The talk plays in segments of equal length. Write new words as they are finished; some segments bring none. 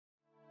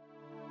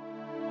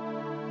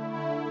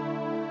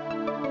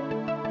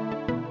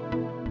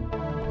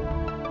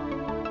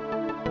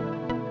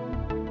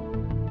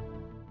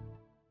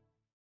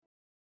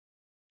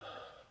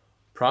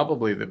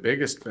Probably the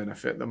biggest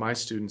benefit that my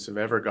students have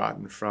ever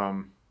gotten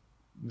from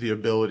the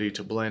ability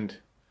to blend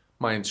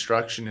my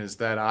instruction is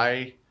that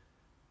I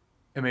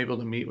am able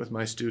to meet with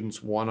my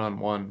students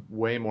one-on-one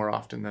way more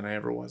often than I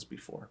ever was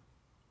before.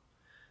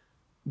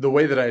 The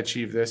way that I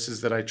achieve this is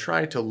that I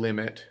try to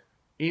limit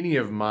any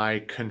of my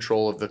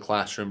control of the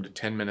classroom to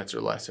 10 minutes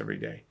or less every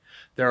day.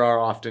 There are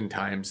often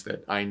times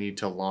that I need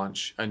to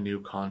launch a new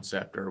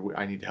concept, or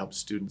I need to help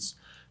students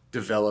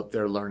develop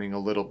their learning a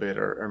little bit,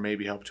 or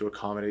maybe help to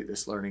accommodate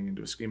this learning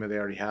into a schema they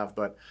already have.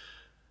 But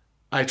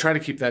I try to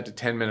keep that to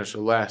 10 minutes or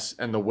less.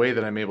 And the way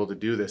that I'm able to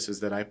do this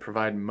is that I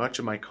provide much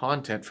of my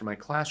content for my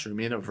classroom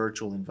in a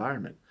virtual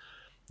environment.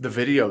 The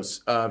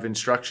videos of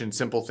instruction,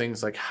 simple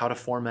things like how to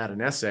format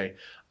an essay,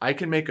 I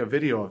can make a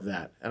video of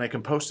that and I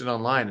can post it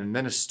online, and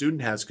then a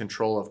student has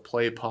control of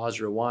play,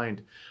 pause,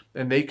 rewind,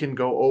 and they can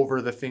go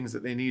over the things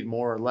that they need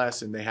more or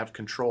less, and they have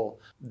control.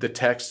 The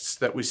texts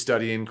that we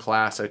study in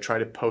class, I try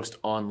to post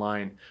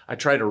online. I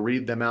try to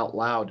read them out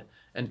loud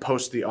and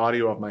post the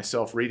audio of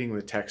myself reading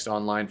the text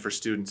online for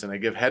students, and I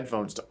give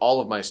headphones to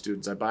all of my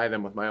students. I buy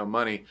them with my own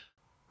money.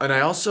 And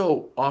I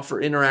also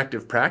offer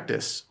interactive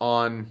practice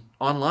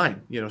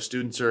online.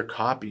 Students are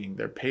copying,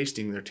 they're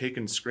pasting, they're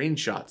taking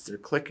screenshots, they're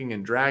clicking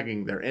and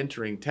dragging, they're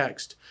entering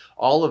text,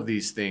 all of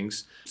these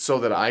things, so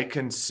that I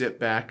can sit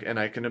back and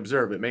I can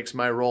observe. It makes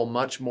my role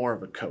much more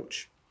of a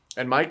coach.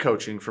 And my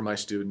coaching for my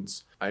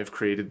students, I've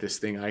created this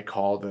thing I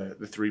call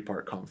the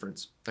three-part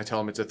conference. I tell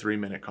them it's a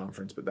 3-minute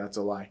conference, but that's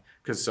a lie,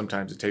 because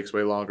sometimes it takes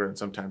way longer and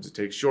sometimes it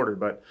takes shorter.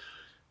 But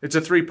it's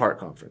a 3-part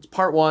conference.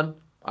 Part 1,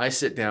 I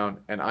sit down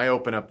and I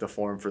open up the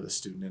forum for the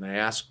student, and I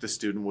ask the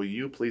student, will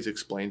you please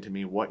explain to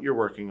me what you're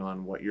working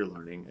on, what you're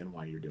learning, and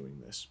why you're doing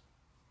this?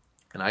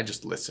 And I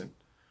just listen.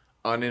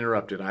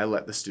 Uninterrupted, I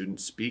let the student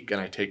speak and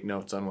I take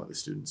notes on what the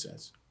student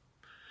says.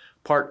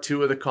 Part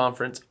 2 of the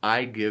conference,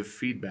 I give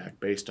feedback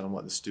based on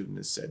what the student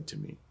has said to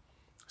me.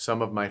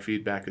 Some of my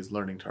feedback is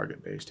learning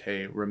target based.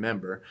 Hey,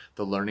 remember,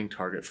 the learning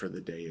target for the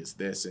day is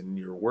this, and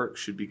your work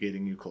should be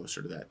getting you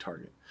closer to that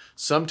target.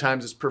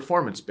 Sometimes it's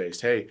performance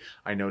based. Hey,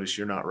 I notice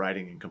you're not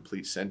writing in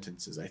complete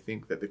sentences. I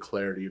think that the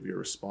clarity of your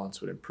response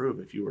would improve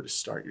if you were to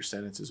start your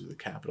sentences with a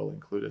capital,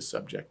 include a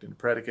subject and a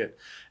predicate,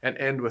 and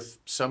end with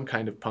some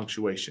kind of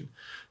punctuation.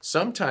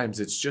 Sometimes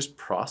it's just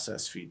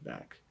process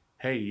feedback.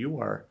 Hey, you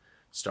are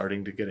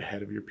starting to get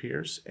ahead of your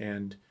peers,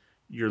 and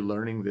you're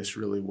learning this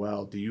really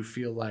well. Do you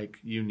feel like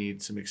you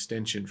need some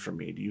extension from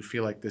me? Do you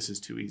feel like this is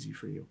too easy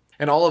for you?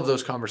 And all of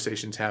those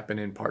conversations happen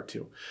in part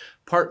 2.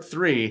 Part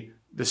 3,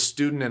 the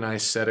student and I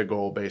set a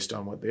goal based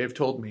on what they've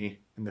told me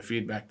and the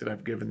feedback that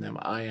I've given them.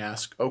 I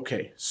ask,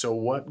 okay, so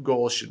what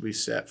goal should we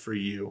set for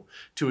you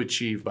to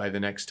achieve by the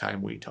next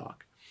time we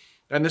talk?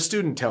 And the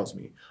student tells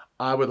me,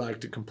 I would like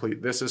to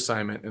complete this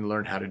assignment and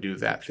learn how to do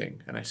that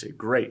thing. And I say,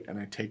 great, and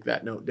I take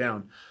that note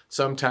down.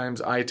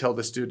 Sometimes I tell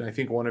the student, I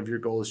think one of your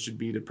goals should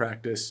be to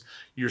practice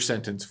your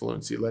sentence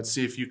fluency. Let's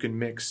see if you can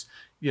mix,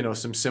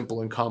 some simple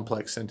and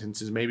complex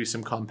sentences, maybe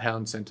some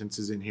compound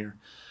sentences in here.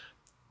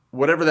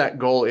 Whatever that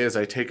goal is,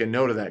 I take a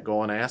note of that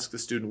goal and I ask the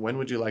student, when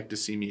would you like to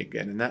see me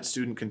again? And that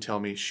student can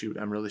tell me, shoot,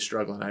 I'm really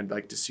struggling. I'd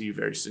like to see you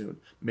very soon,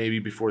 maybe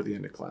before the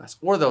end of class.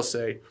 Or they'll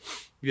say,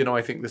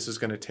 I think this is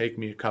going to take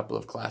me a couple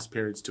of class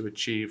periods to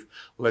achieve.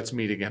 Let's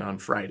meet again on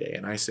Friday.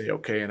 And I say,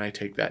 okay, and I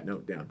take that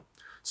note down.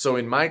 So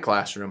in my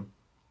classroom,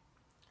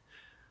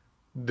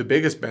 the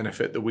biggest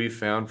benefit that we've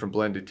found from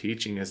blended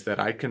teaching is that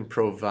I can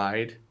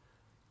provide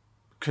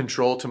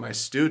control to my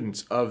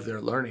students of their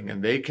learning,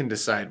 and they can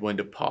decide when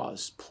to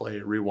pause, play,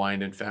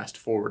 rewind, and fast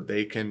forward.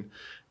 They can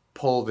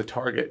pull the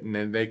target, and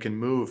then they can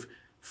move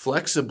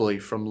flexibly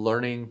from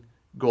learning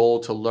goal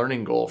to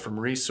learning goal, from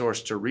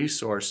resource to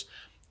resource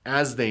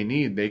as they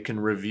need. They can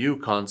review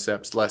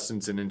concepts,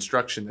 lessons, and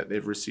instruction that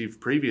they've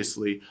received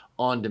previously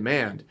on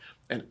demand.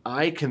 And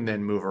I can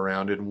then move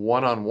around, and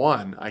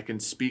one-on-one, I can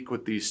speak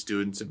with these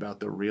students about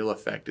the real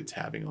effect it's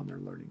having on their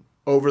learning.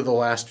 Over the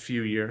last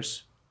few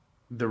years,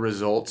 the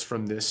results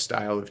from this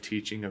style of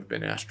teaching have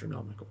been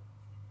astronomical.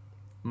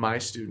 My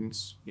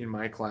students in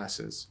my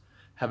classes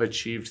have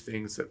achieved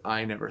things that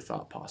I never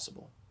thought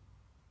possible.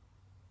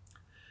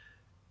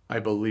 I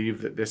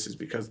believe that this is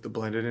because of the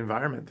blended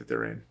environment that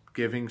they're in,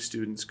 giving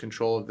students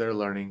control of their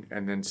learning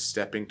and then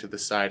stepping to the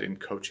side and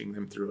coaching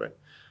them through it.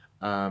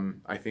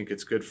 I think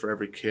it's good for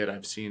every kid.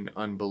 I've seen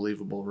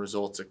unbelievable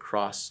results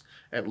across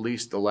at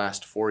least the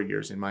last 4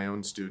 years in my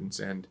own students,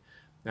 and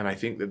I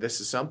think that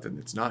this is something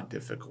that's not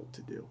difficult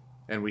to do.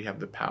 And we have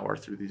the power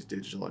through these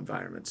digital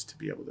environments to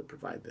be able to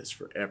provide this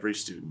for every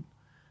student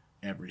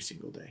every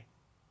single day.